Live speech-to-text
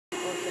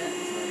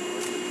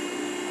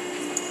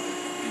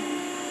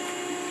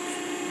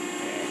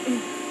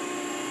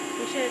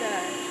should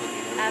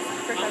ask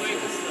Professor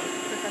Fitz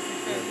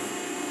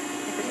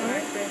if it's an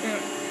arch bridge. Are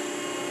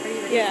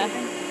you ready? Yeah.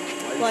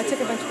 Well, I took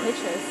a bunch of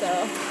pictures, so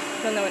I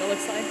don't know what it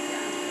looks like.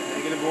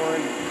 Negative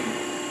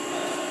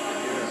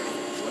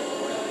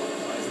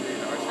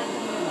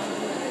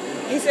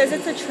 1. He says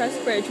it's a truss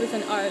bridge with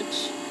an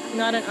arch,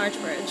 not an arch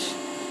bridge.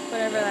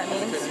 Whatever that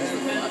means.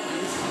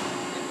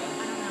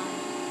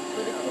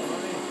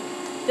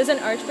 Does an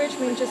arch bridge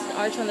mean just an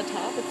arch on the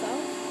top itself?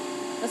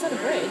 That's not a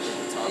bridge.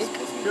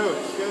 Go.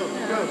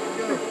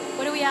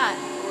 What are we at?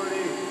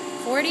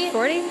 40?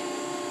 40? Keep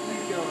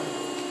going.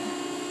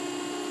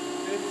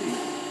 50.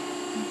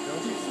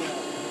 Don't you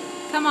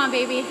stop. Come on,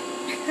 baby.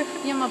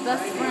 You're my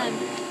best friend.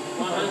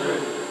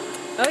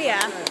 100. Oh yeah.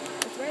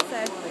 That's what I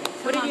said.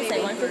 What did you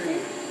say,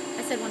 150?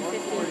 I said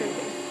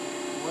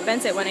 150. Ben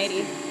said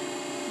 180.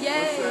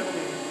 Yay!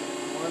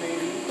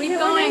 180. Keep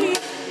going.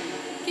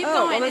 Keep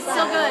going. It's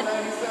still good.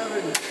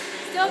 197.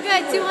 Still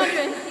good.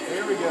 200.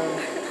 There we go.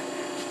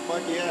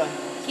 Fuck yeah.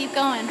 Keep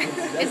going.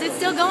 Is it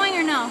still going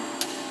or no? No,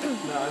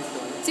 it's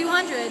done.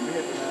 200. We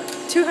hit the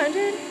max.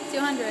 200?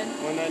 200.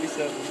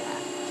 197.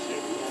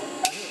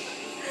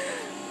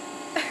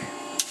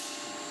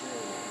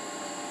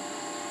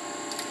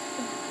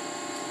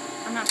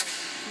 I'm not breaking it.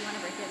 Do you want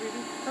to break it,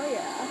 Ruby? Oh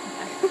yeah.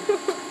 Okay.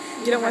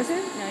 You don't want to?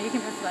 No, you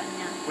can press the button,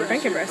 yeah. Ben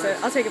can press it.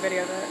 I'll take a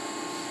video of it.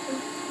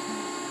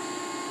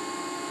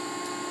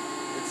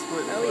 It's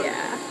split. Oh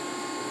yeah.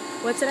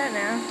 What's it at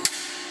now?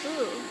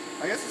 Ooh.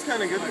 I guess it's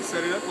kind of good to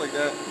set it up like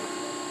that.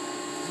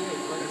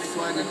 It's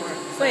sliding apart.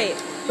 Wait,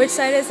 which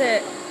side is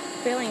it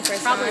failing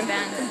first Probably on?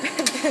 Ben's.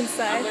 Ben's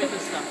side. I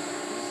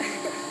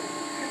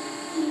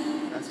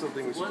still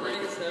think we should break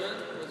it.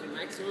 197 was the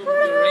maximum. The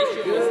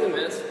ratio is the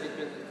best between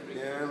the three.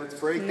 Yeah, let's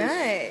break this.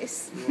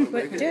 Nice.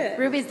 break Do it? it.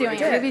 Ruby's doing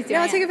Do it. it. Ruby's doing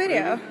Yeah, I'll it. take a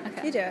video.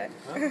 Okay. You do it.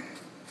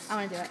 I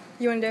want to do it.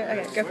 You want to do it?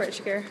 Okay, go for it,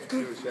 Shakira. Do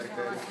it, Shaq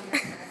Daddy.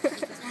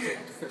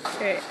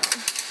 Great.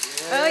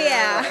 Oh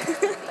yeah.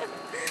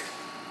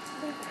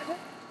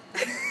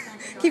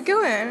 Keep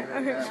going.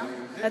 Okay.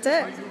 That's it.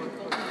 Yeah,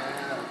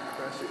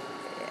 crush it.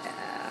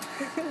 Yeah.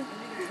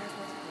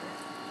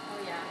 Oh,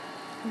 yeah.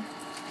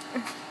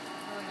 Oh,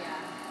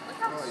 yeah. Look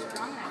how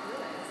strong that glue is.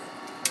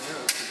 I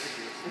know, it's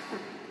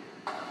ridiculous.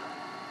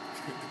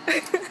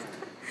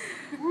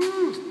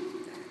 Woo!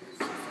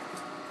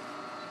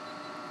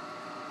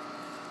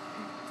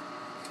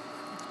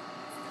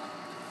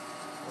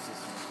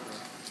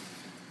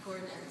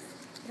 Gorgeous.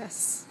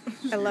 Yes.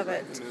 I love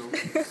it.